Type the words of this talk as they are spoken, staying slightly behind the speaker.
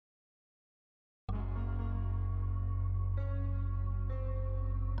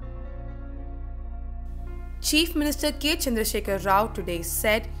Chief Minister K. Chandrasekhar Rao today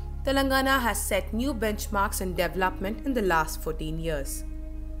said Telangana has set new benchmarks in development in the last 14 years.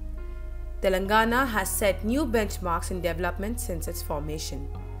 Telangana has set new benchmarks in development since its formation.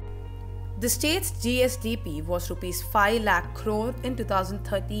 The state's GSDP was Rs 5 lakh crore in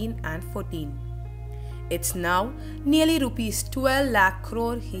 2013 and 14. It's now nearly Rs 12 lakh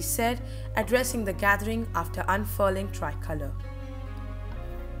crore, he said, addressing the gathering after unfurling tricolor.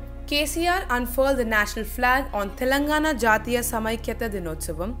 KCR unfurled the national flag on Telangana Jathiya Samaikyatha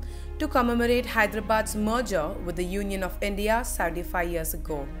Dinotsavam to commemorate Hyderabad's merger with the Union of India 75 years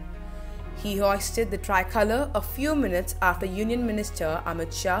ago. He hoisted the tricolor a few minutes after Union Minister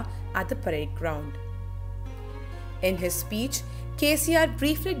Amit Shah at the parade ground. In his speech, KCR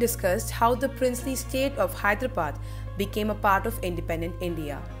briefly discussed how the princely state of Hyderabad became a part of independent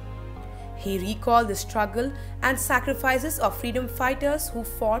India. He recalled the struggle and sacrifices of freedom fighters who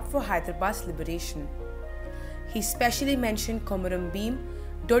fought for Hyderabad's liberation. He specially mentioned Komaram Bhim,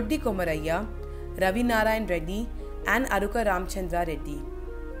 Doddi Komarayya, Ravi Narayan Reddy and Aruka Ramchandra Reddy.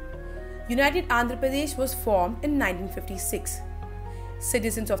 United Andhra Pradesh was formed in 1956.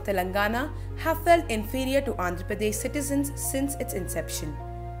 Citizens of Telangana have felt inferior to Andhra Pradesh citizens since its inception.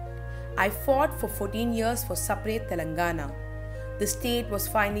 I fought for 14 years for separate Telangana. The state was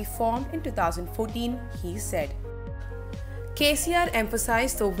finally formed in 2014, he said. KCR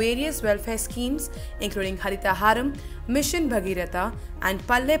emphasized the various welfare schemes including Harita Haram, Mission Bhagiratha and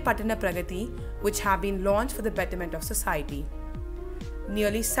Palle Patana Pragati which have been launched for the betterment of society.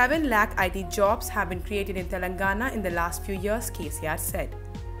 Nearly 7 lakh IT jobs have been created in Telangana in the last few years, KCR said.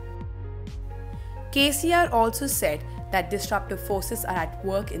 KCR also said that disruptive forces are at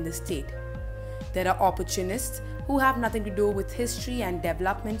work in the state. There are opportunists who have nothing to do with history and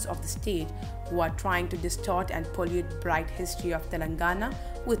developments of the state who are trying to distort and pollute bright history of Telangana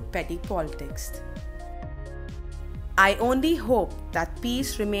with petty politics. I only hope that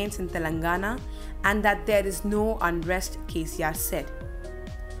peace remains in Telangana and that there is no unrest, KCR said.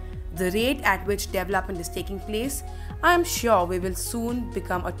 The rate at which development is taking place, I am sure we will soon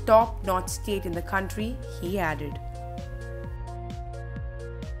become a top-notch state in the country, he added.